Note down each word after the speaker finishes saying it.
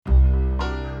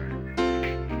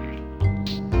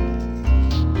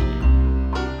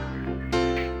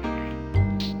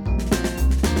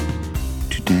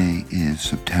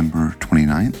September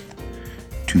 29th,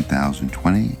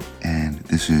 2020, and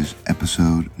this is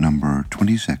episode number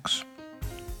 26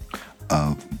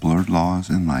 of Blurred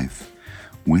Laws in Life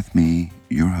with me,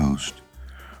 your host,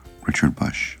 Richard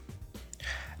Bush.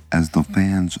 As the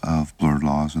fans of Blurred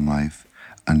Laws in Life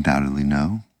undoubtedly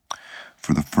know,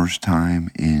 for the first time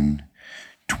in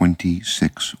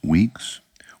 26 weeks,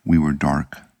 we were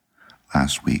dark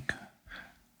last week.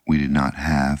 We did not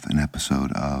have an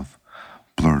episode of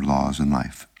Blurred Laws in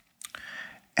Life.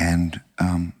 And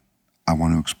I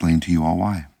want to explain to you all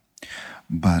why.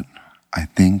 But I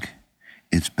think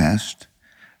it's best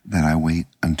that I wait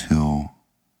until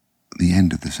the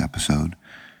end of this episode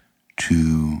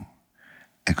to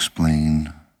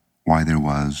explain why there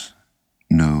was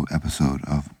no episode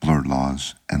of Blurred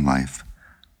Laws and Life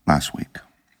last week.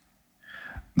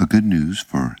 The good news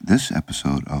for this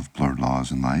episode of Blurred Laws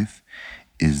and Life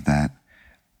is that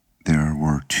there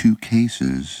were two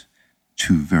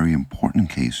very important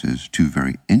cases, two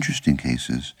very interesting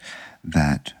cases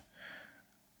that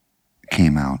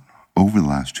came out over the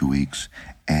last 2 weeks,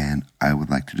 and I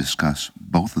would like to discuss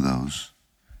both of those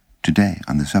today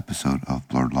on this episode of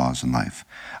Blurred Laws in Life.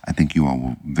 I think you all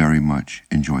will very much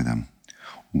enjoy them.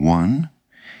 One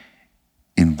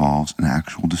involves an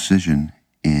actual decision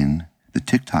in the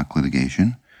TikTok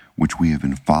litigation, which we have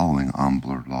been following on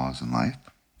Blurred Laws in Life.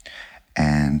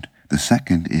 And the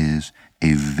second is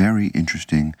a very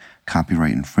interesting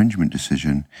copyright infringement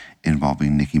decision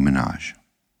involving Nicki Minaj.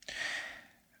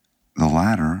 The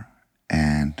latter,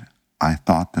 and I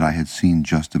thought that I had seen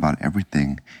just about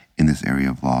everything in this area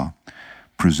of law,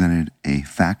 presented a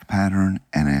fact pattern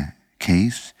and a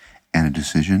case and a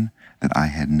decision that I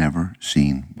had never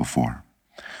seen before.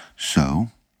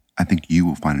 So I think you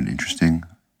will find it interesting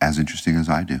as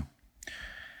I do.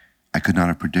 I could not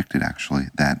have predicted, actually,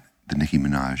 that the Nicki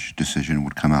Minaj decision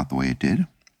would come out the way it did.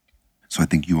 So I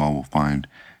think you all will find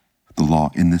the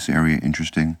law in this area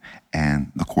interesting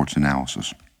and the court's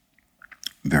analysis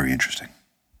very interesting.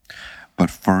 But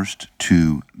first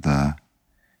to the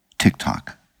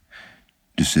TikTok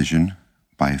decision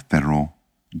by a federal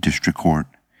district court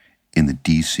in the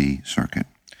D.C. circuit.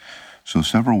 So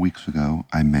several weeks ago,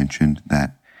 I mentioned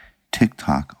that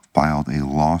TikTok filed a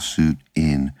lawsuit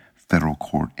in federal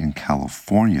court in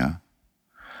California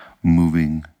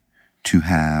moving to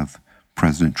have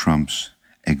President Trump's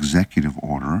executive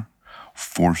order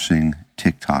forcing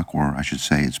TikTok, or I should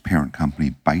say its parent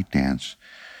company, ByteDance,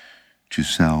 to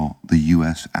sell the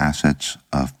U.S. assets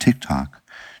of TikTok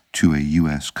to a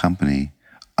U.S. company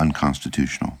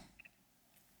unconstitutional.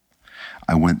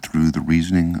 I went through the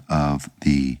reasoning of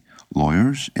the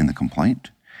lawyers in the complaint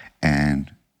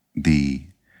and the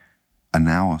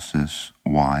analysis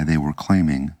why they were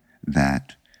claiming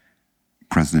that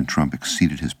President Trump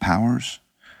exceeded his powers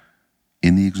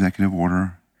in the executive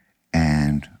order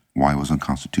and why it was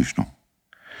unconstitutional.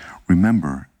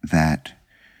 Remember that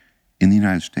in the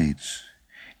United States,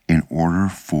 in order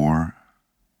for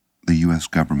the U.S.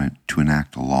 government to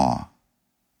enact a law,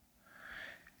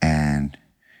 and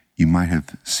you might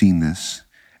have seen this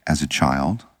as a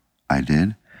child, I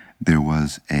did, there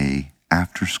was a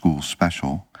after-school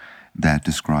special that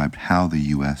described how the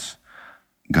U.S.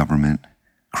 government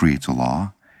creates a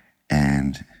law,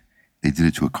 and they did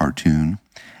it to a cartoon,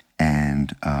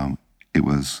 and it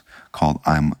was called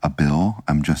I'm a Bill,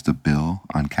 I'm Just a Bill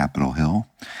on Capitol Hill,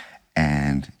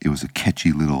 and it was a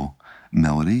catchy little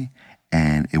melody,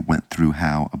 and it went through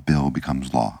how a bill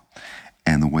becomes law.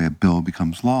 And the way a bill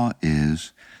becomes law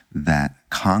is that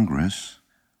Congress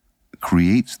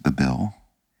creates the bill,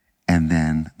 and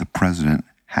then the president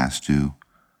has to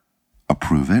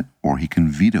approve it, or he can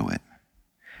veto it.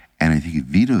 And if he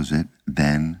vetoes it,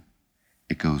 then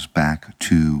it goes back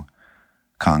to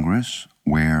Congress,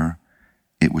 where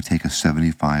it would take a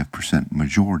 75%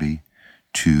 majority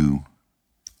to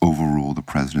overrule the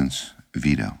president's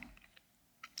veto.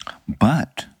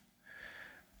 But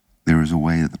there is a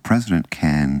way that the president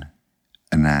can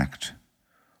enact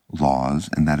laws,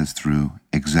 and that is through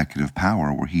executive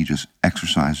power, where he just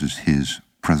exercises his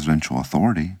presidential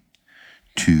authority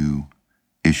to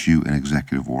issue an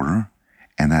executive order,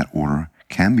 and that order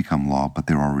can become law, but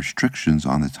there are restrictions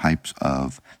on the types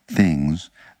of things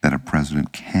that a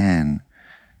president can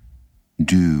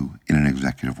do in an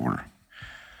executive order.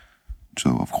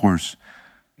 So, of course,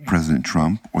 President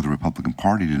Trump or the Republican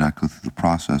Party did not go through the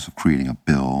process of creating a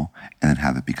bill and then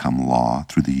have it become law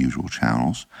through the usual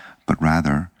channels, but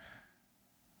rather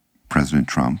President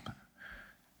Trump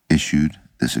issued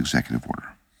this executive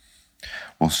order.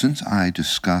 Well, since I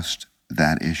discussed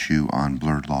that issue on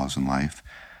Blurred Laws in Life,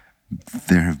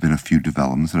 there have been a few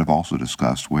developments that I've also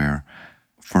discussed where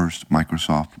First,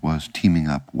 Microsoft was teaming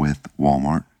up with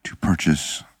Walmart to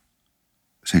purchase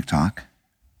TikTok.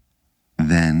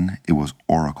 Then it was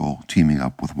Oracle teaming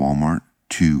up with Walmart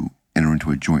to enter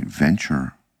into a joint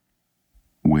venture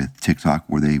with TikTok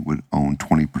where they would own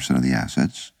 20% of the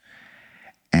assets.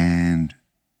 And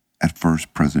at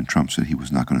first, President Trump said he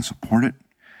was not going to support it.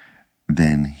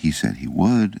 Then he said he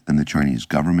would. Then the Chinese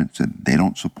government said they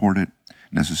don't support it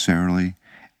necessarily.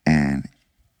 And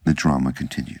the drama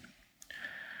continued.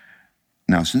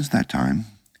 Now, since that time,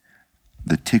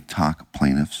 the TikTok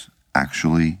plaintiffs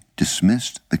actually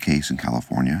dismissed the case in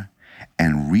California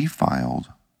and refiled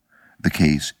the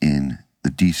case in the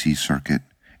D.C. Circuit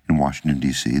in Washington,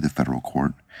 D.C., the federal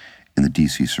court in the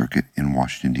D.C. Circuit in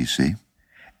Washington, D.C.,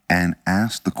 and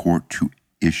asked the court to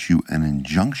issue an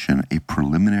injunction, a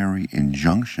preliminary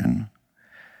injunction,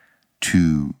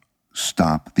 to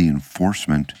stop the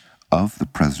enforcement of the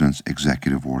president's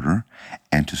executive order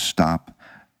and to stop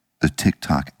the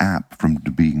TikTok app from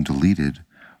being deleted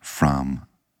from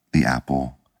the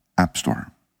Apple App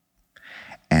Store.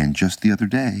 And just the other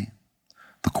day,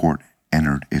 the court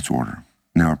entered its order.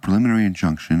 Now, a preliminary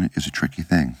injunction is a tricky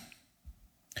thing.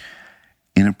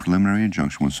 In a preliminary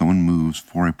injunction, when someone moves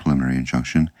for a preliminary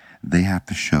injunction, they have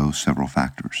to show several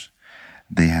factors.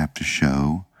 They have to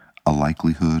show a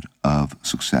likelihood of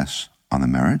success on the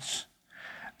merits.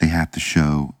 They have to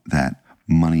show that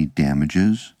money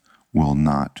damages will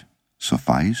not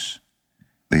suffice.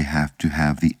 They have to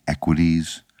have the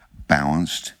equities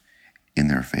balanced in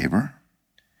their favor.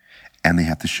 And they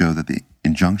have to show that the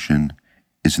injunction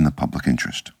is in the public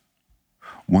interest.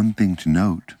 One thing to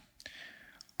note,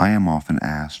 I am often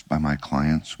asked by my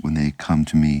clients when they come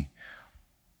to me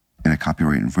in a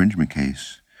copyright infringement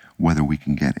case whether we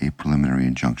can get a preliminary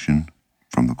injunction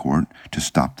from the court to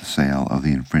stop the sale of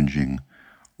the infringing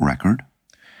record.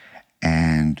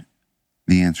 And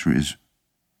the answer is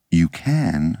you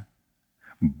can,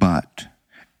 but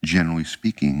generally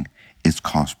speaking, it's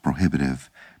cost prohibitive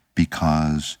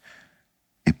because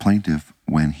a plaintiff,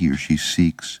 when he or she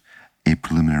seeks a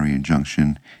preliminary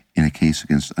injunction in a case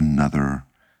against another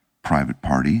private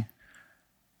party,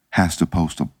 has to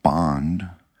post a bond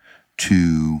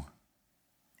to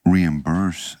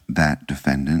reimburse that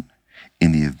defendant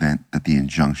in the event that the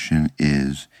injunction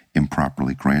is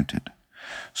improperly granted.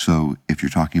 So if you're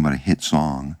talking about a hit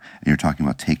song and you're talking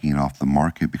about taking it off the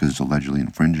market because it's allegedly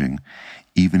infringing,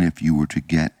 even if you were to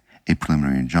get a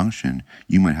preliminary injunction,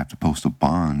 you might have to post a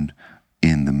bond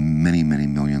in the many, many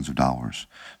millions of dollars.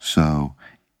 So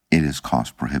it is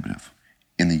cost prohibitive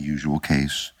in the usual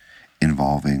case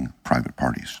involving private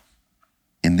parties.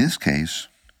 In this case,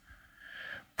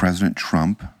 President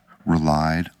Trump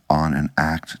relied on an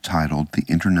act titled the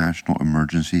International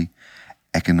Emergency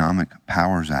Economic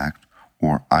Powers Act,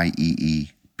 or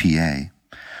IEEPA,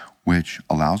 which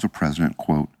allows a president,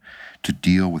 quote, to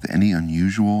deal with any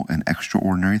unusual and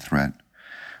extraordinary threat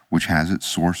which has its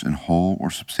source in whole or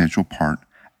substantial part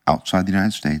outside the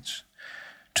United States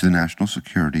to the national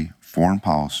security, foreign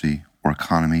policy, or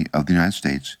economy of the United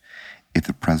States if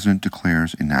the president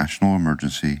declares a national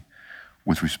emergency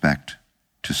with respect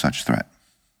to such threat.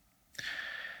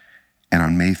 And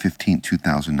on May 15,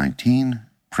 2019,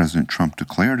 President Trump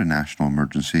declared a national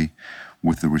emergency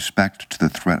with respect to the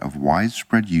threat of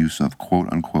widespread use of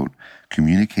quote-unquote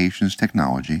communications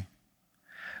technology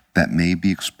that may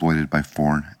be exploited by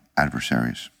foreign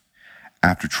adversaries.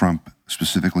 After Trump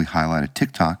specifically highlighted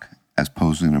TikTok as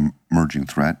posing an emerging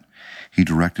threat, he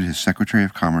directed his Secretary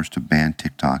of Commerce to ban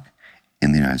TikTok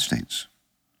in the United States.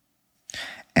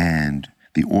 And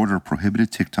the order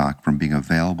prohibited TikTok from being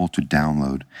available to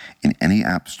download in any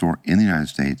app store in the United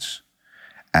States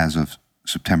as of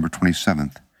September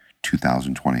 27th,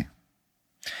 2020,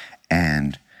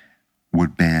 and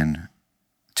would ban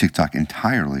TikTok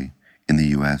entirely in the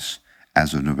U.S.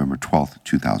 as of November 12th,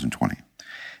 2020.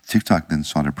 TikTok then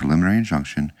sought a preliminary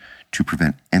injunction to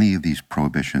prevent any of these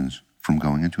prohibitions from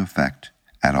going into effect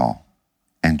at all.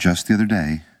 And just the other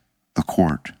day, the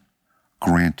court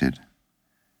granted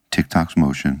TikTok's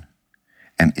motion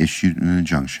and issued an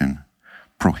injunction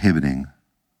prohibiting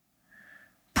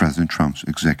President Trump's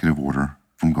executive order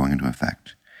from going into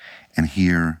effect. And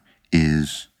here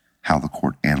is how the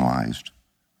court analyzed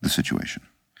the situation.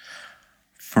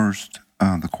 First,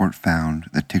 the court found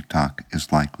that TikTok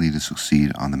is likely to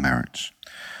succeed on the merits.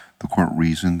 The court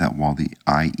reasoned that while the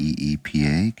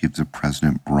IEEPA gives the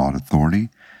president broad authority,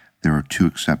 there are two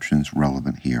exceptions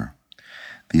relevant here.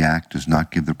 The act does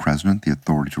not give the president the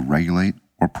authority to regulate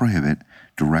or prohibit,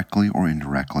 directly or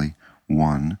indirectly,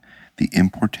 1, the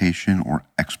importation or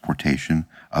exportation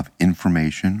of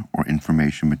information or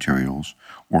information materials,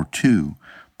 or 2,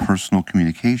 personal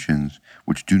communications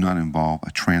which do not involve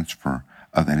a transfer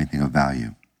of anything of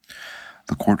value.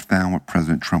 The court found what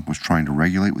President Trump was trying to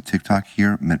regulate with TikTok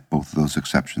here met both of those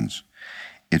exceptions.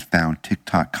 It found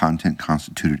TikTok content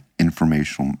constituted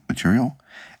informational material,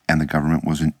 and the government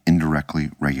was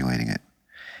indirectly regulating it.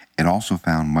 It also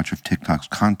found much of TikTok's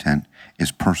content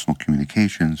is personal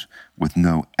communications with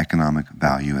no economic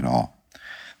value at all.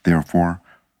 Therefore,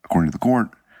 according to the court,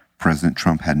 President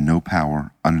Trump had no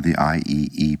power under the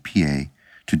IEEPA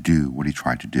to do what he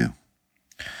tried to do.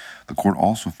 The court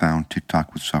also found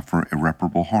TikTok would suffer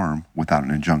irreparable harm without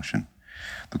an injunction.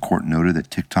 The court noted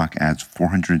that TikTok adds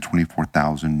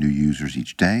 424,000 new users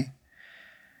each day,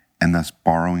 and thus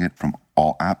borrowing it from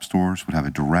all app stores would have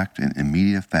a direct and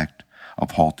immediate effect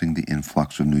of halting the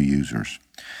influx of new users.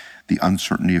 The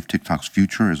uncertainty of TikTok's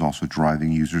future is also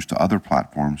driving users to other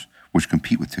platforms which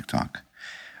compete with TikTok.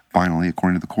 Finally,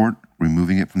 according to the court,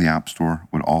 removing it from the App Store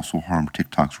would also harm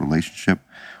TikTok's relationship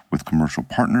with commercial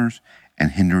partners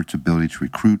and hinder its ability to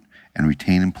recruit and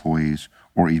retain employees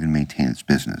or even maintain its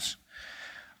business.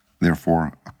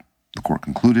 Therefore, the court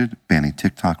concluded banning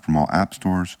TikTok from all app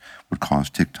stores would cause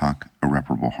TikTok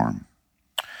irreparable harm.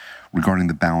 Regarding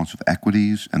the balance of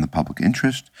equities and the public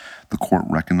interest, the court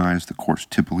recognized the courts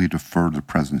typically defer to the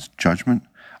president's judgment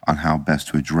on how best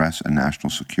to address a national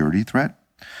security threat.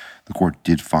 The court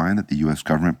did find that the U.S.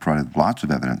 government provided lots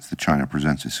of evidence that China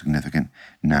presents a significant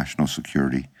national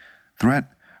security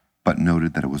threat, but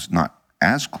noted that it was not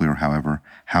as clear, however,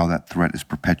 how that threat is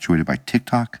perpetuated by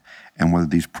TikTok and whether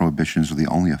these prohibitions are the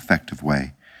only effective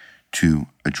way to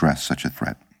address such a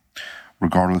threat.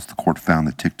 Regardless, the court found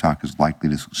that TikTok is likely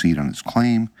to succeed on its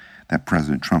claim that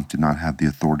President Trump did not have the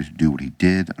authority to do what he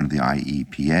did under the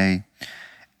IEEPA,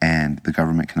 and the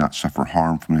government cannot suffer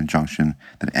harm from an injunction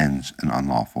that ends an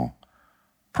unlawful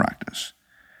practice.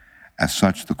 As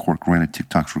such, the court granted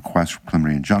TikTok's request for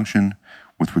preliminary injunction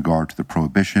with regard to the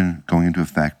prohibition going into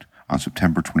effect on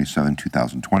September 27,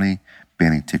 2020,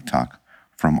 banning TikTok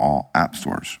from all app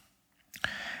stores.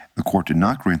 The court did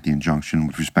not grant the injunction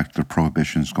with respect to the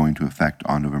prohibitions going into effect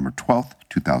on November 12,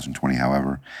 2020,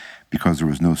 however, because there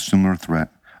was no similar threat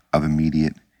of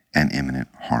immediate and imminent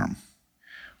harm.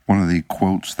 One of the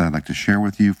quotes that I'd like to share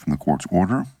with you from the court's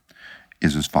order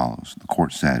is as follows. The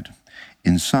court said,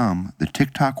 "In sum, the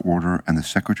TikTok order and the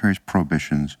Secretary's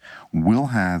prohibitions will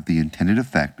have the intended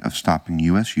effect of stopping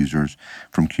U.S. users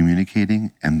from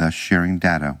communicating and thus sharing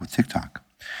data with TikTok.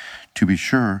 To be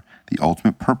sure, the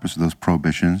ultimate purpose of those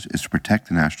prohibitions is to protect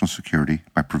the national security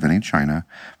by preventing China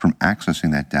from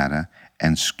accessing that data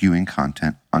and skewing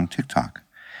content on TikTok.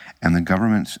 And the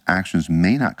government's actions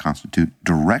may not constitute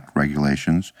direct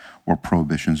regulations or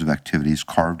prohibitions of activities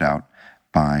carved out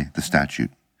by the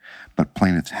statute. But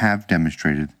plaintiffs have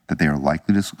demonstrated that they are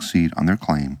likely to succeed on their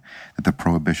claim that the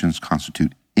prohibitions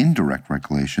constitute indirect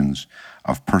regulations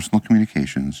of personal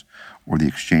communications or the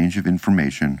exchange of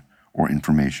information or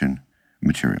information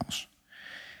materials."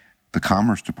 The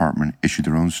Commerce Department issued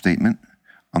their own statement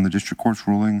on the district court's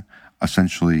ruling,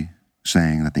 essentially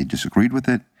saying that they disagreed with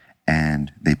it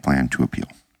and they plan to appeal.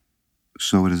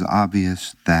 So it is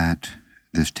obvious that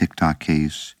this TikTok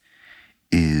case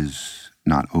is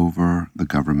not over. The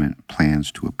government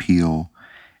plans to appeal,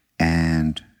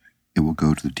 and it will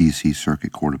go to the D.C.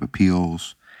 Circuit Court of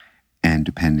Appeals, and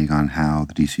depending on how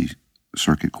the D.C.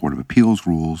 Circuit Court of Appeals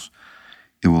rules,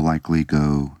 it will likely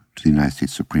go to the United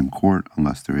States Supreme Court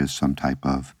unless there is some type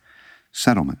of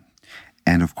settlement.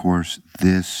 And of course,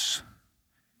 this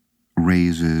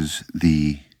raises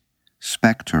the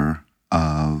specter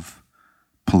of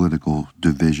political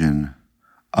division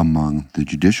among the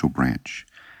judicial branch.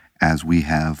 As we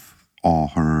have all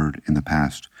heard in the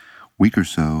past week or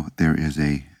so, there is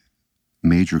a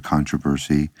major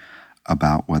controversy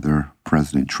about whether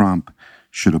President Trump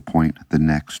should appoint the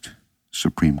next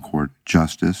Supreme Court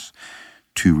justice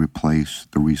to replace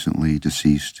the recently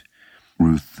deceased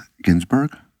Ruth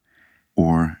Ginsburg,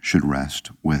 or should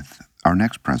rest with our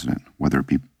next president, whether it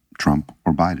be Trump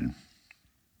or Biden.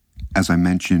 As I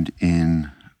mentioned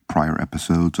in prior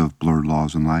episodes of Blurred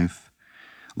Laws in Life,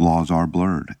 laws are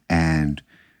blurred, and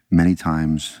many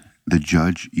times the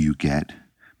judge you get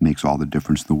makes all the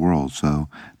difference in the world. So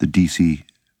the D.C.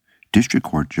 District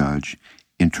Court judge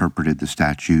interpreted the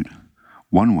statute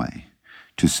one way,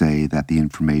 to say that the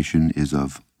information is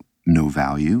of no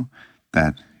value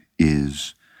that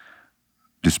is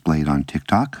displayed on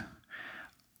TikTok,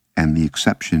 and the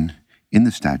exception in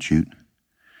the statute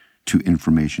to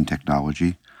information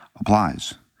technology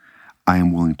applies. I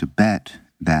am willing to bet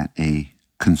that a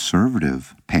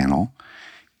conservative panel,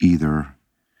 either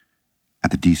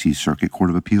at the D.C. Circuit Court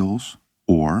of Appeals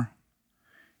or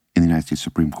in the United States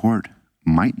Supreme Court,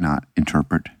 might not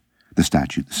interpret the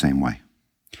statute the same way.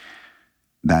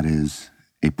 That is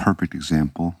a perfect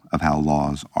example of how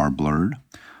laws are blurred,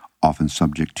 often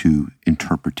subject to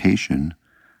interpretation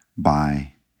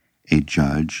by a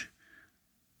judge,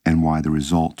 and why the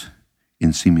result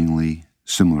in seemingly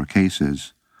similar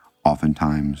cases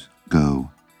oftentimes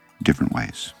go different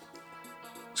ways.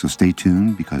 So stay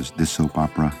tuned, because this soap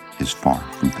opera is far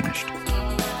from finished.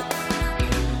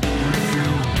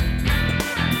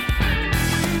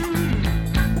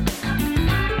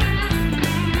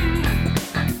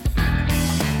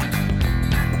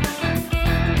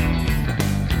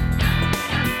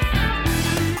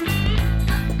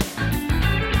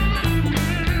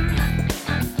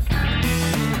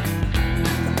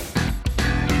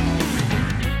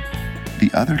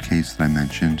 The other case that I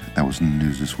mentioned that was in the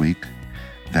news this week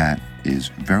that is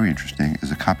very interesting is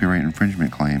a copyright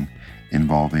infringement claim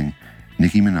involving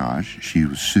Nicki Minaj. She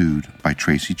was sued by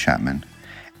Tracy Chapman,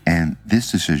 and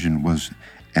this decision was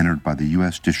entered by the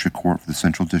U.S. District Court for the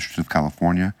Central District of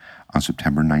California on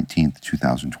September 19th,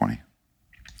 2020.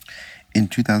 In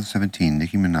 2017,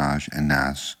 Nicki Minaj and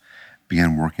Nas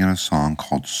began working on a song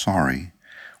called Sorry,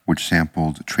 which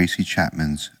sampled Tracy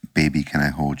Chapman's Baby Can I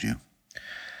Hold You.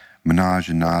 Minaj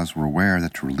and Nas were aware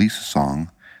that to release a song,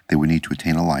 they would need to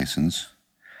attain a license.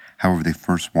 However, they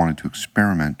first wanted to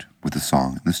experiment with the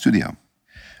song in the studio.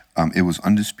 It was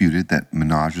undisputed that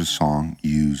Minaj's song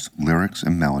used lyrics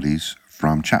and melodies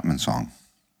from Chapman's song.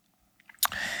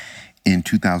 In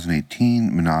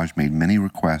 2018, Minaj made many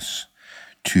requests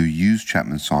to use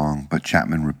Chapman's song, but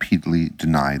Chapman repeatedly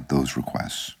denied those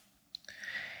requests.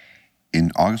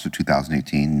 In August of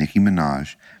 2018, Nicki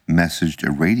Minaj messaged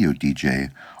a radio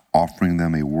DJ offering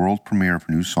them a world premiere of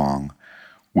a new song,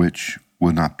 which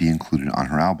would not be included on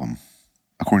her album.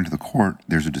 According to the court,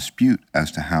 there's a dispute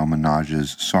as to how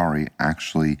Minaj's Sorry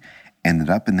actually ended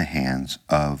up in the hands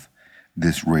of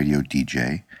this radio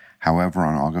DJ. However,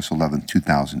 on August 11,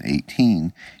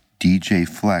 2018, DJ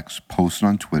Flex posted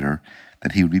on Twitter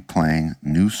that he would be playing a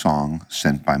new song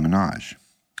sent by Minaj.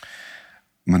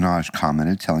 Minaj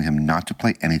commented, telling him not to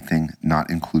play anything not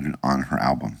included on her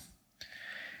album.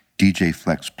 DJ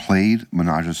Flex played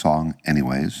Minaj's song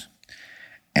anyways,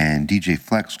 and DJ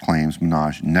Flex claims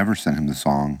Minaj never sent him the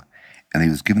song, and he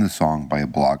was given the song by a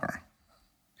blogger.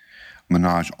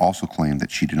 Minaj also claimed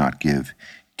that she did not give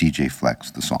DJ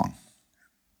Flex the song.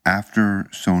 After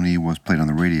Sony was played on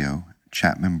the radio,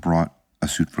 Chapman brought a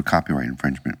suit for copyright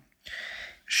infringement.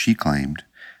 She claimed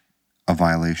a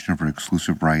violation of her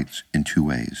exclusive rights in two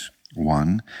ways.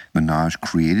 One, Minaj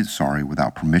created Sorry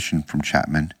without permission from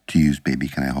Chapman to use Baby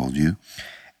Can I Hold You.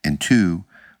 And two,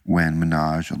 when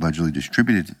Minaj allegedly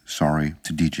distributed Sorry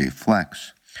to DJ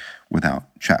Flex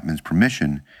without Chapman's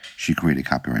permission, she created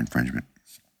copyright infringement.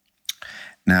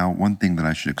 Now, one thing that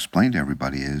I should explain to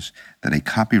everybody is that a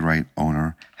copyright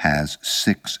owner has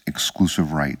 6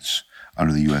 exclusive rights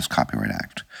under the U.S. Copyright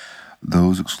Act.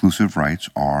 Those exclusive rights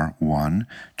are: 1,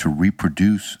 to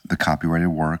reproduce the copyrighted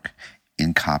work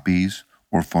in copies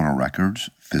or phonorecords,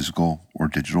 physical or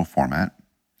digital format;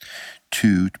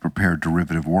 2, to prepare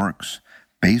derivative works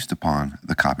based upon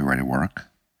the copyrighted work;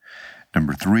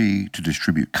 3, to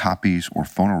distribute copies or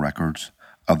phonorecords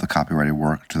of the copyrighted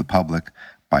work to the public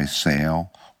by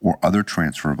sale or other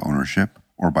transfer of ownership,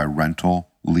 or by rental,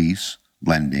 lease,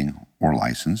 lending, or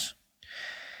license.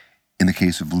 In the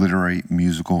case of literary,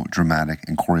 musical, dramatic,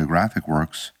 and choreographic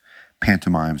works,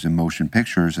 pantomimes and motion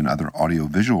pictures, and other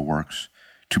audiovisual works,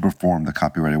 to perform the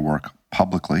copyrighted work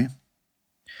publicly.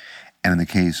 And in the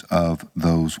case of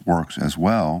those works as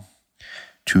well,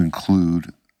 to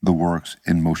include the works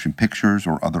in motion pictures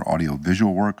or other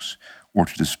audiovisual works, or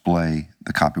to display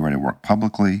the copyrighted work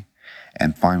publicly.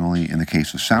 And finally, in the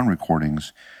case of sound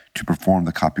recordings, to perform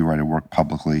the copyrighted work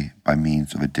publicly by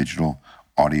means of a digital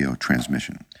audio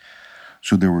transmission.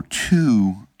 So there were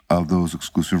 2 of those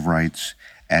exclusive rights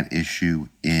at issue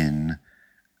in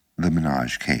the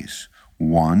Minaj case.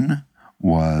 One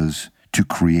was to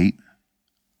create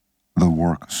the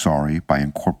work Sorry by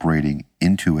incorporating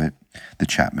into it the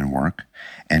Chapman work,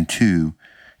 and 2,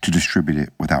 to distribute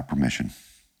it without permission.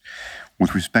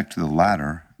 With respect to the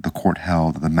latter, the court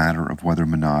held that the matter of whether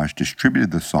Minaj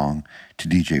distributed the song to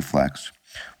DJ Flex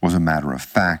was a matter of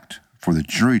fact for the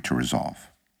jury to resolve.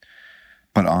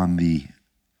 But on the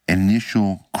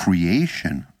initial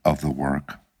creation of the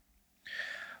work,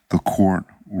 the court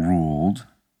ruled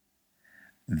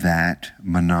that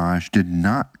Minaj did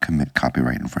not commit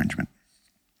copyright infringement.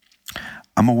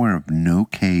 I'm aware of no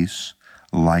case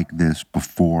like this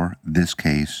before this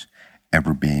case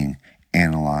ever being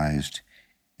analyzed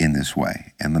in this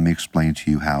way. And let me explain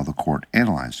to you how the court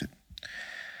analyzed it.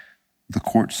 the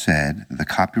court said the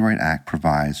Copyright Act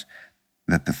provides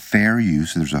that the fair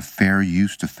use, there's a fair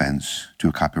use defense to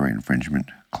a copyright infringement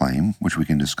claim, which we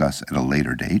can discuss at a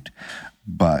later date,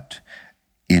 but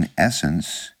in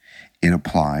essence, it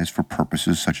applies for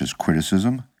purposes such as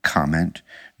criticism, comment,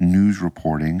 news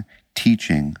reporting,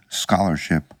 teaching,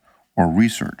 scholarship, or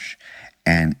research.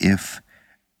 And if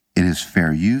it is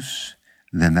fair use,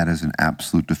 then that is an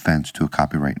absolute defense to a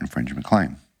copyright infringement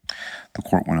claim. The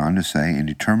court went on to say, in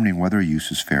determining whether a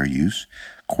use is fair use,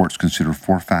 courts consider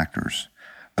 4 factors: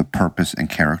 the purpose and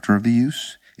character of the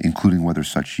use, including whether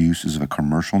such use is of a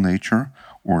commercial nature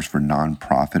or is for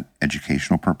non-profit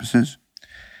educational purposes;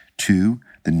 2,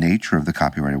 the nature of the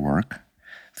copyrighted work;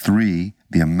 3,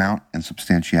 the amount and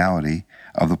substantiality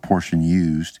of the portion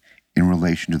used in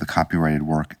relation to the copyrighted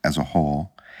work as a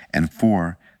whole; and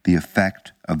 4, the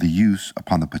effect of the use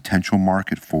upon the potential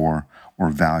market for or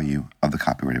value of the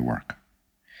copyrighted work.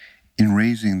 In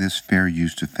raising this fair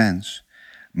use defense,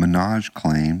 Minaj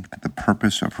claimed that the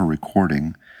purpose of her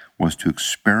recording was to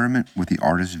experiment with the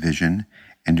artist's vision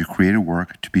and to create a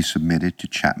work to be submitted to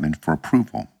Chapman for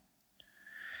approval.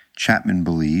 Chapman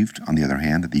believed, on the other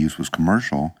hand, that the use was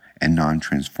commercial and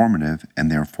non-transformative and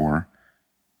therefore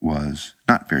was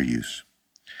not fair use.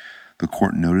 The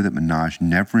court noted that Minaj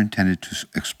never intended to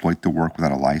exploit the work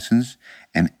without a license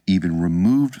and even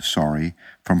removed Sorry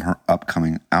from her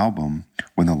upcoming album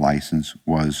when the license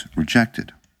was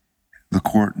rejected. The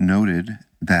court noted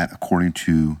that according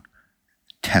to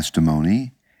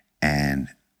testimony and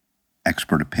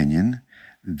expert opinion,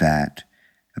 that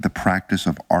the practice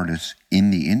of artists in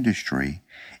the industry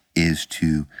is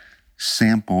to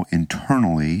sample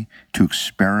internally, to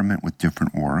experiment with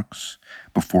different works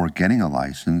before getting a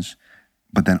license,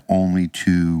 but then only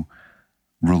to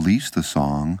release the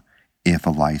song if a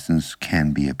license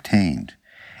can be obtained.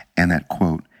 And that,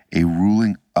 quote, a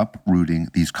ruling uprooting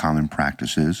these common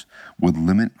practices would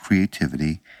limit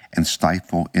creativity and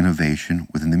stifle innovation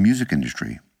within the music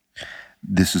industry.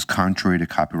 This is contrary to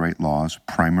copyright law's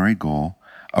primary goal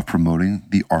of promoting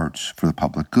the arts for the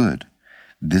public good.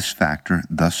 This factor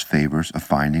thus favors a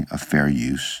finding of fair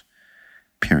use,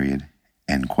 period,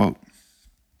 end quote.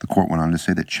 The court went on to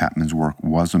say that Chapman's work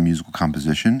was a musical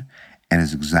composition and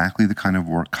is exactly the kind of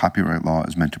work copyright law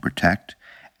is meant to protect,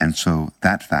 and so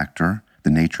that factor,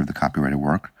 the nature of the copyrighted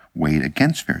work, weighed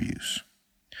against fair use.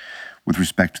 With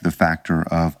respect to the factor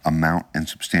of amount and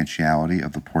substantiality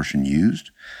of the portion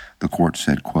used, the court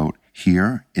said, quote,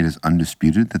 here it is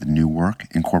undisputed that the new work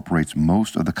incorporates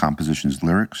most of the composition's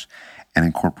lyrics and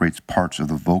incorporates parts of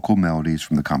the vocal melodies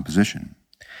from the composition.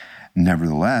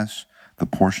 Nevertheless, the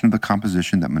portion of the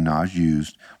composition that Minaj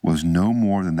used was no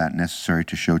more than that necessary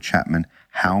to show Chapman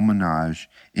how Minaj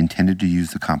intended to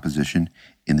use the composition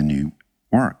in the new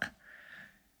work.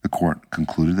 The court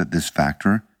concluded that this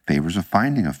factor favors a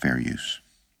finding of fair use.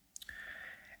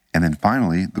 And then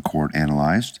finally, the court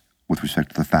analyzed, with respect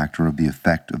to the factor of the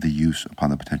effect of the use upon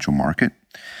the potential market,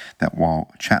 that while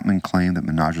Chapman claimed that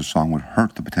Minaj's song would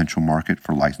hurt the potential market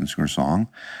for licensing her song,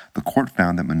 the court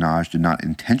found that Minaj did not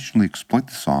intentionally exploit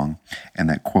the song and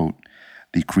that, quote,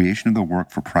 the creation of the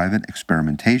work for private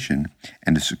experimentation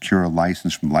and to secure a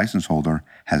license from the license holder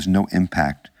has no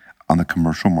impact on the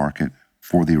commercial market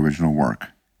for the original work,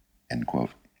 end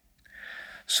quote.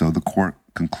 So the court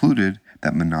concluded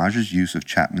that Minaj's use of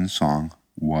Chapman's song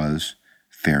was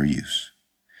fair use.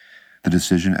 The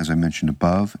decision, as I mentioned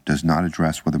above, does not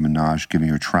address whether Minaj giving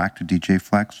her track to DJ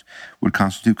Flex would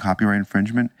constitute copyright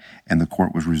infringement, and the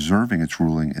court was reserving its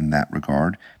ruling in that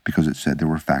regard because it said there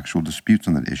were factual disputes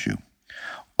on that issue.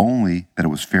 Only that it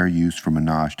was fair use for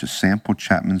Minaj to sample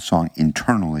Chapman's song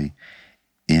internally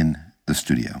in the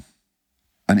studio.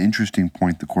 An interesting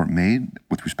point the court made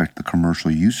with respect to the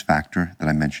commercial use factor that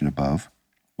I mentioned above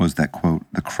was that, quote,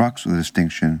 the crux of the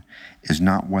distinction is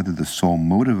not whether the sole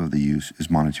motive of the use is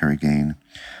monetary gain,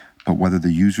 but whether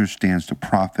the user stands to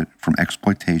profit from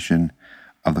exploitation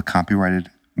of the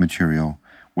copyrighted material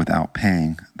without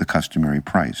paying the customary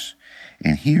price.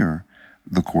 And here,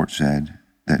 the court said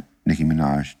that Nicki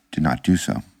Minaj did not do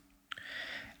so.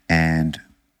 And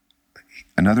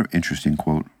another interesting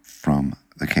quote from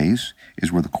the case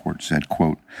is where the court said,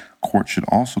 quote, courts should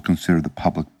also consider the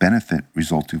public benefit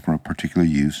resulting from a particular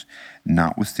use,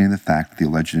 notwithstanding the fact that the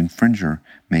alleged infringer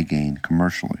may gain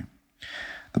commercially.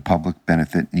 The public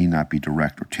benefit need not be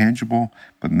direct or tangible,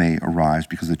 but may arise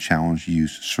because the challenged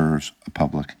use serves a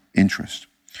public interest.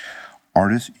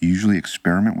 Artists usually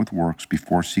experiment with works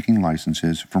before seeking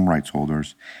licenses from rights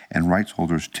holders, and rights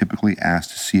holders typically ask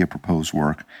to see a proposed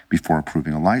work before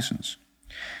approving a license.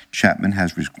 Chapman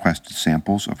has requested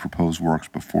samples of proposed works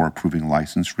before approving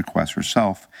license requests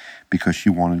herself because she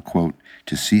wanted, quote,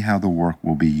 to see how the work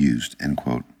will be used, end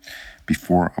quote,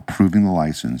 before approving the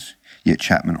license, yet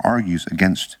Chapman argues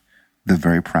against the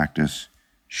very practice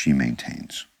she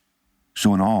maintains.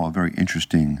 So in all, a very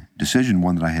interesting decision,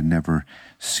 one that I had never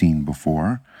seen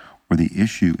before, where the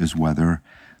issue is whether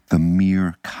the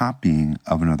mere copying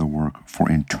of another work for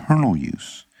internal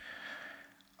use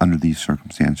under these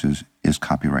circumstances is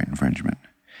copyright infringement.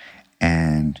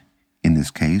 And in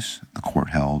this case, the court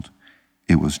held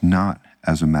it was not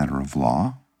as a matter of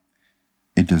law.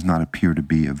 It does not appear to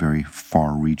be a very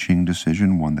far-reaching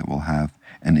decision, one that will have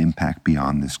an impact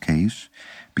beyond this case,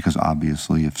 because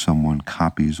obviously if someone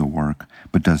copies a work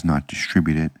but does not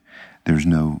distribute it, there's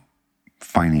no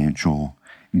financial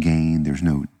gain, there's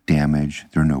no damage,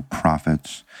 there are no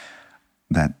profits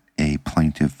that a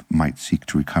plaintiff might seek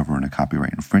to recover in a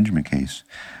copyright infringement case.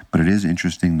 But it is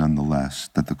interesting nonetheless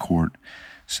that the court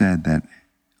said that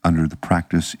under the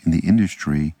practice in the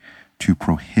industry, to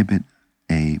prohibit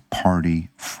a party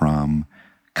from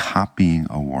copying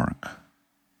a work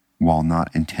while not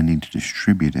intending to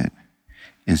distribute it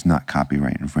is not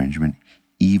copyright infringement,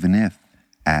 even if,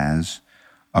 as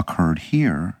occurred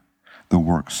here, the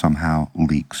work somehow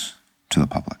leaks to the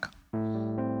public.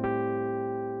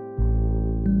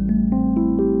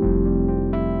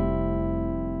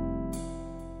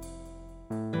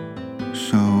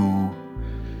 So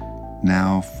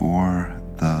now for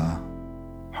the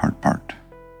hard part.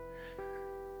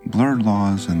 Blurred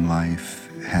Laws in Life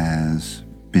has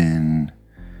been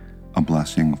a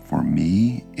blessing for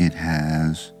me. It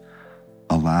has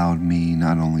allowed me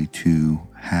not only to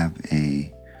have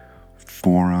a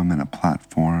forum and a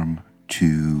platform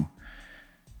to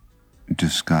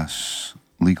discuss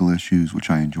legal issues, which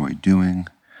I enjoy doing,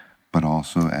 but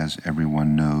also, as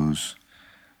everyone knows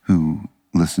who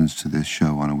listens to this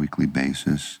show on a weekly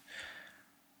basis,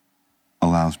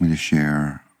 allows me to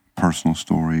share personal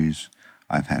stories.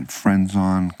 I've had friends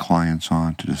on, clients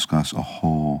on to discuss a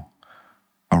whole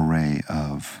array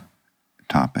of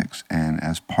topics. And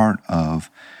as part of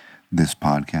this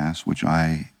podcast, which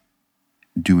I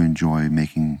do enjoy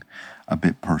making a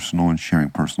bit personal and sharing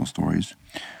personal stories,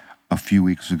 a few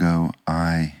weeks ago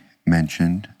I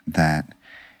mentioned that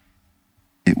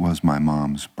it was my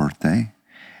mom's birthday,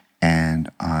 and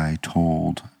I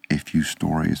told a few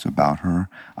stories about her.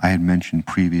 I had mentioned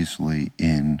previously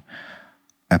in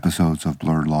episodes of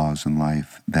Blurred Laws in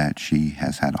Life that she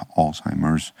has had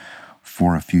Alzheimer's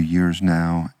for a few years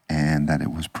now, and that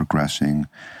it was progressing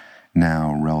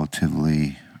now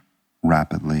relatively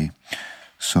rapidly.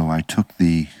 So I took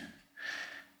the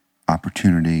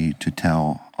opportunity to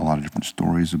tell a lot of different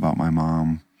stories about my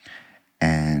mom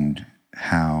and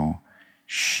how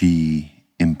she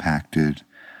impacted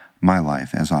my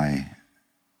life. As I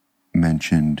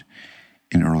mentioned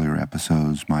in earlier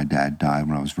episodes, my dad died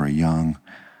when I was very young.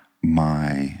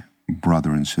 My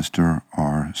brother and sister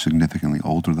are significantly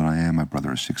older than I am. My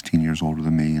brother is 16 years older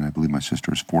than me, and I believe my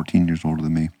sister is 14 years older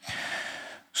than me.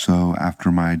 So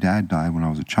after my dad died when I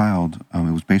was a child,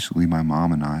 it was basically my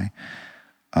mom and I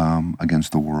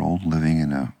against the world, living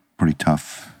in a pretty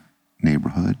tough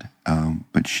neighborhood.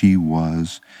 But she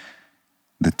was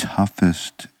the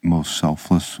toughest, most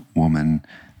selfless woman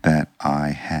that I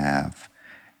have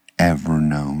ever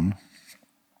known.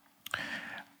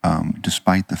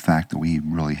 Despite the fact that we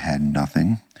really had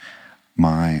nothing,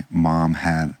 my mom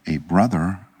had a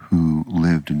brother who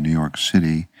lived in New York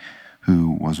City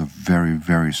who was a very,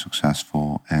 very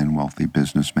successful and wealthy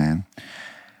businessman.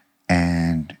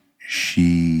 And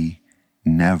she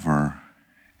never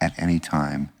at any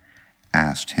time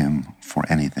asked him for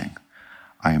anything.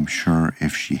 I am sure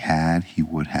if she had, he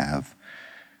would have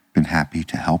been happy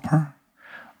to help her,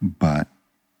 but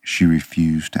she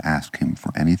refused to ask him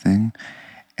for anything.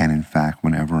 And in fact,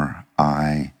 whenever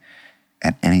I,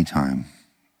 at any time,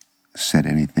 said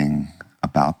anything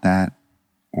about that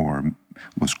or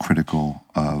was critical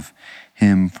of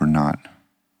him for not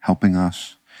helping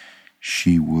us,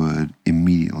 she would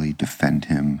immediately defend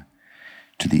him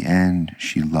to the end.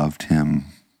 She loved him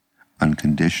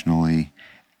unconditionally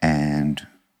and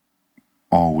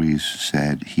always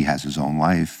said he has his own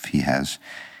life, he has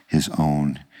his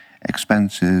own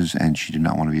expenses, and she did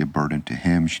not want to be a burden to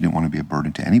him. She didn't want to be a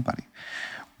burden to anybody.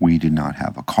 We did not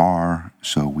have a car,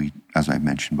 so we, as I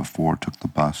mentioned before, took the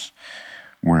bus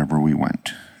wherever we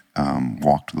went.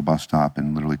 Walked to the bus stop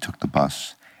and literally took the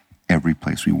bus every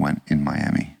place we went in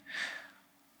Miami.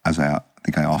 As I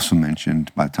think I also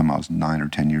mentioned, by the time I was 9 or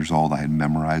 10 years old, I had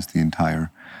memorized the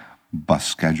entire bus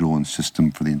schedule and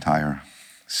system for the entire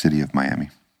city of Miami.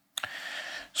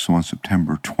 So on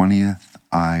September 20th,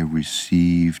 I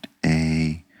received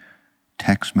a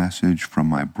text message from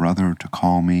my brother to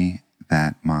call me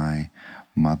that my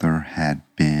mother had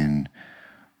been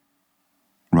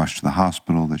rushed to the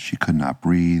hospital, that she could not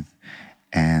breathe,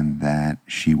 and that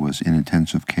she was in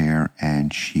intensive care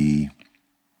and she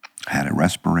had a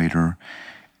respirator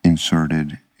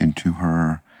inserted into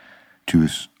her to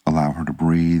allow her to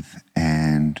breathe,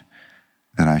 and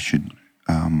that I should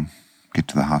get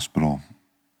to the hospital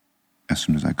as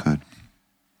soon as I could.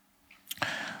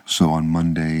 So on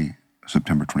Monday,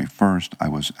 September 21st, I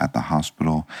was at the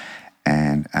hospital,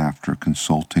 and after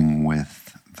consulting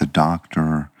with the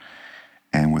doctor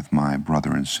and with my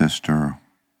brother and sister,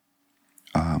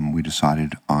 we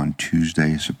decided on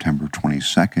Tuesday, September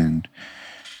 22nd,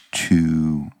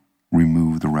 to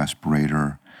remove the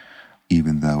respirator,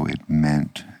 even though it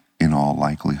meant, in all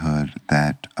likelihood,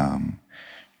 that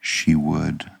she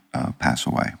would pass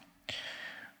away.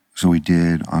 So we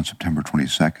did on September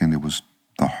 22nd. It was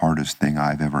the hardest thing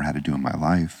I've ever had to do in my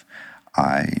life.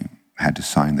 I had to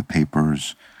sign the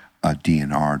papers,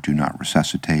 DNR, do not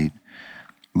resuscitate.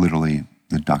 Literally,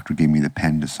 the doctor gave me the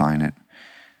pen to sign it.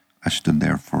 I stood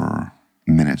there for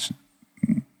minutes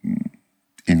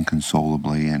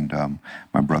inconsolably, and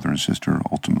my brother and sister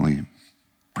ultimately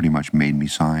pretty much made me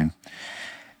sign.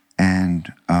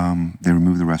 And they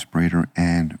removed the respirator,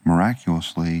 and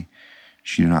miraculously,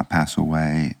 she did not pass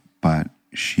away, but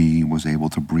she was able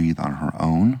to breathe on her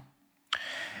own.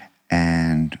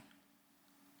 And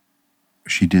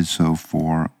she did so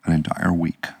for an entire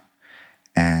week.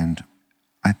 And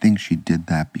I think she did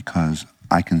that because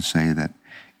I can say that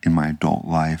in my adult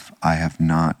life, I have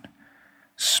not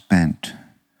spent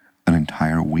an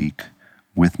entire week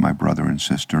with my brother and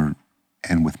sister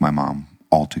and with my mom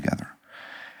all together.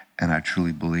 And I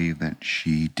truly believe that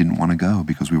she didn't want to go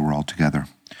because we were all together.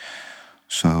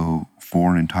 So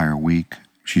for an entire week,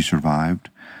 she survived.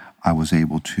 I was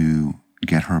able to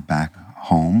get her back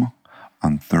home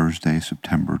on Thursday,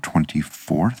 September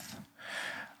 24th,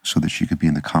 so that she could be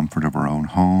in the comfort of her own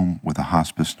home with a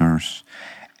hospice nurse.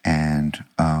 And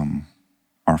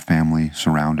our family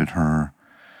surrounded her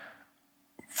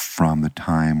from the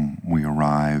time we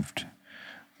arrived,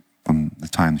 from the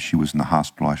time she was in the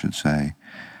hospital, I should say,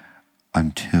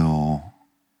 until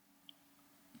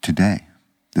today,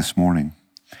 this morning,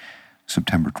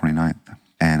 September 29th.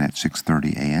 And at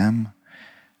 6:30 a.m.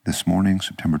 this morning,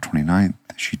 September 29th,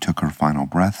 she took her final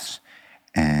breaths,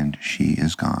 and she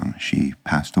is gone. She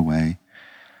passed away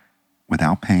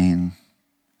without pain,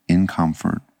 in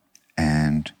comfort,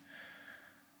 and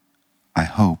I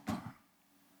hope,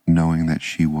 knowing that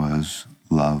she was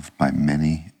loved by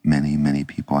many, many, many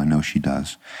people. I know she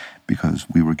does, because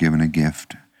we were given a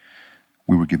gift.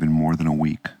 We were given more than a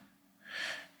week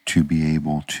to be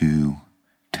able to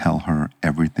tell her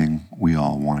everything we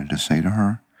all wanted to say to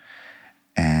her.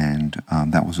 And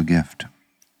that was a gift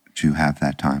to have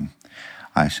that time.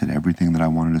 I said everything that I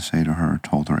wanted to say to her,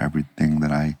 told her everything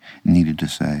that I needed to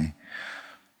say,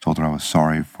 told her I was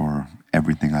sorry for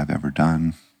everything I've ever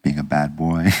done, being a bad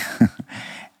boy.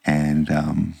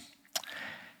 And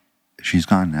she's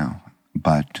gone now.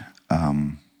 But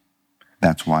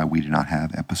that's why we did not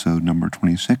have episode number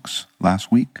 26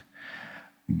 last week.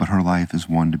 But her life is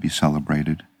one to be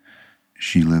celebrated.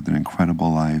 She lived an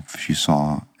incredible life. She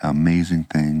saw amazing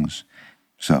things.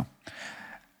 So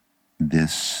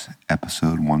this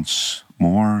episode, once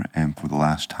more and for the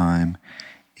last time,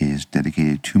 is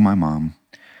dedicated to my mom,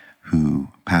 who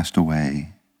passed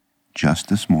away just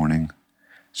this morning,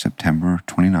 September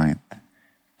 29th,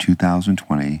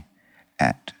 2020,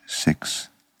 at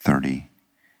 6:30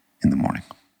 in the morning.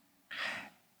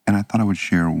 And I thought I would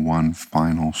share one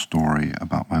final story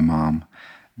about my mom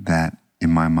that, in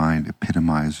my mind,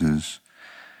 epitomizes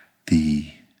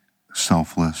the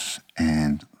selfless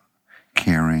and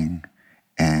caring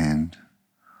and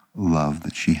love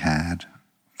that she had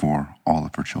for all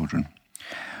of her children.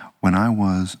 When I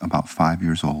was about 5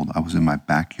 years old, I was in my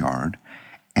backyard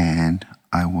and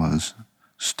I was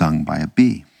stung by a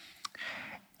bee,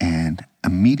 and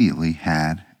immediately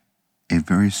had a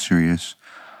very serious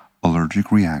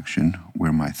allergic reaction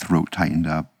where my throat tightened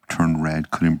up, turned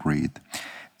red, couldn't breathe.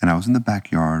 And I was in the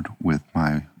backyard with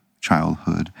my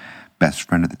childhood best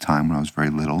friend at the time when I was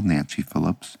very little, Nancy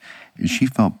Phillips, and she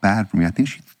felt bad for me. I think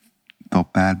she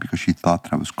felt bad because she thought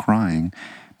that I was crying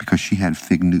because she had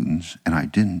Fig Newtons and I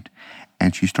didn't.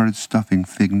 And she started stuffing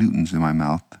Fig Newtons in my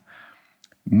mouth,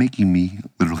 making me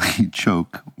literally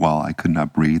choke while I could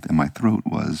not breathe and my throat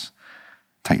was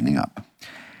tightening up.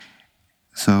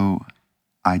 So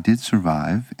I did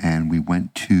survive, and we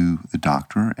went to the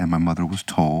doctor, and my mother was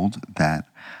told that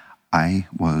I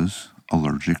was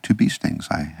allergic to bee stings.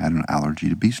 I had an allergy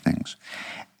to bee stings.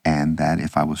 And that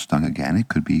if I was stung again, it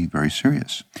could be very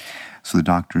serious. So the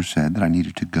doctor said that I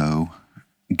needed to go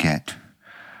get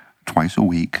twice a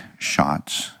week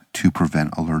shots to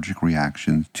prevent allergic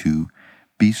reactions to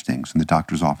bee stings. And the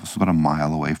doctor's office was about a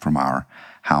mile away from our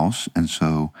house. And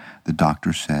so the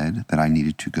doctor said that I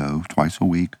needed to go twice a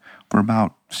week for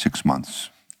about 6 months,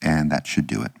 and that should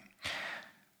do it.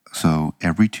 So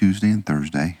every Tuesday and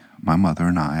Thursday, my mother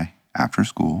and I, after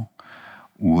school,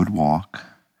 would walk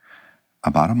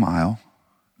about a mile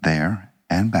there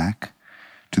and back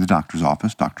to the doctor's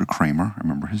office, Dr. Kramer. I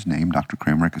remember his name, Dr.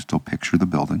 Kramer. I can still picture the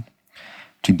building,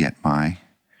 to get my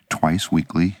twice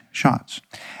weekly shots.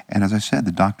 And as I said,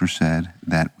 the doctor said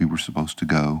that we were supposed to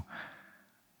go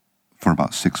for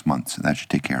about 6 months, and that should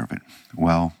take care of it.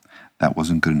 Well, that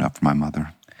wasn't good enough for my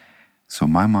mother. So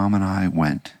my mom and I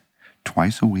went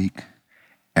twice a week,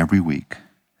 every week,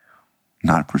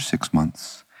 not for 6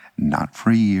 months, not for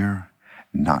a year,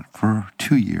 not for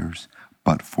 2 years,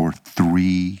 but for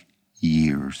 3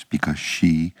 years, because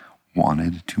she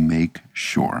wanted to make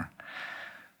sure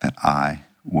that I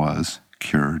was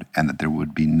cured and that there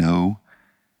would be no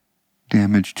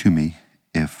damage to me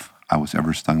if I was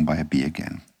ever stung by a bee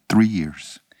again. 3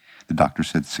 years. The doctor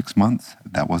said 6 months.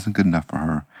 That wasn't good enough for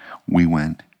her. We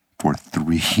went for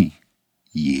 3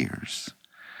 years.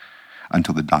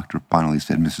 Until the doctor finally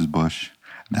said, Mrs. Bush,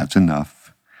 that's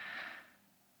enough.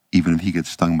 Even if he gets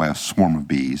stung by a swarm of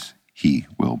bees, he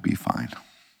will be fine.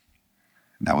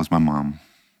 That was my mom.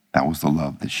 That was the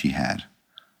love that she had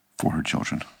for her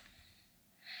children.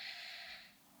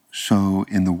 So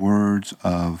in the words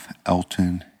of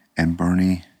Elton and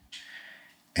Bernie,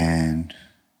 and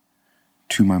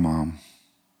to my mom,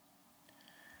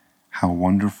 how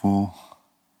wonderful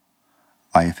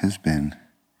life has been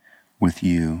with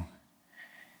you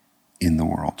in the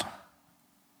world.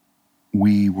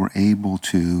 We were able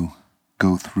to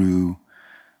go through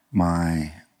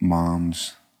my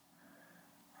mom's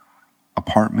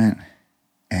apartment,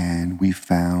 and we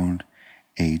found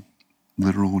a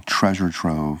literal treasure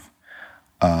trove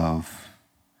of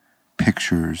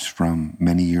pictures from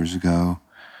many years ago,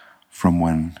 from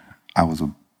when I was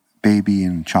a baby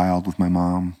and child with my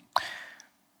mom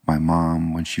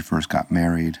when she first got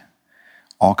married,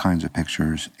 all kinds of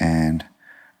pictures, and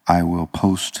I will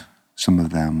post some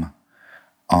of them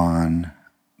on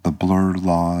the Blurred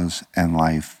Laws and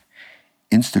Life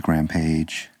Instagram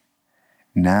page,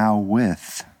 now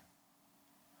with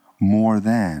more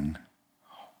than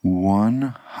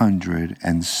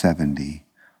 170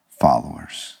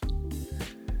 followers.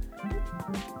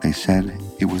 They said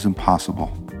it was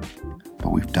impossible,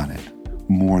 but we've done it.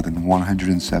 More than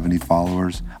 170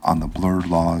 followers on the Blurred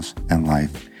Laws and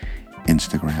Life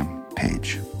Instagram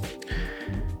page.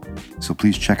 So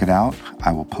please check it out.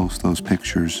 I will post those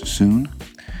pictures soon.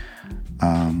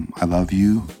 I love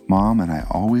you, Mom, and I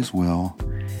always will.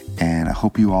 And I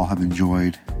hope you all have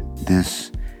enjoyed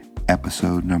this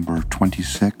episode number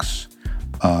 26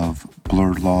 of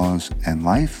Blurred Laws and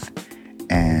Life.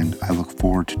 And I look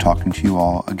forward to talking to you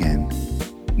all again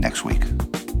next week.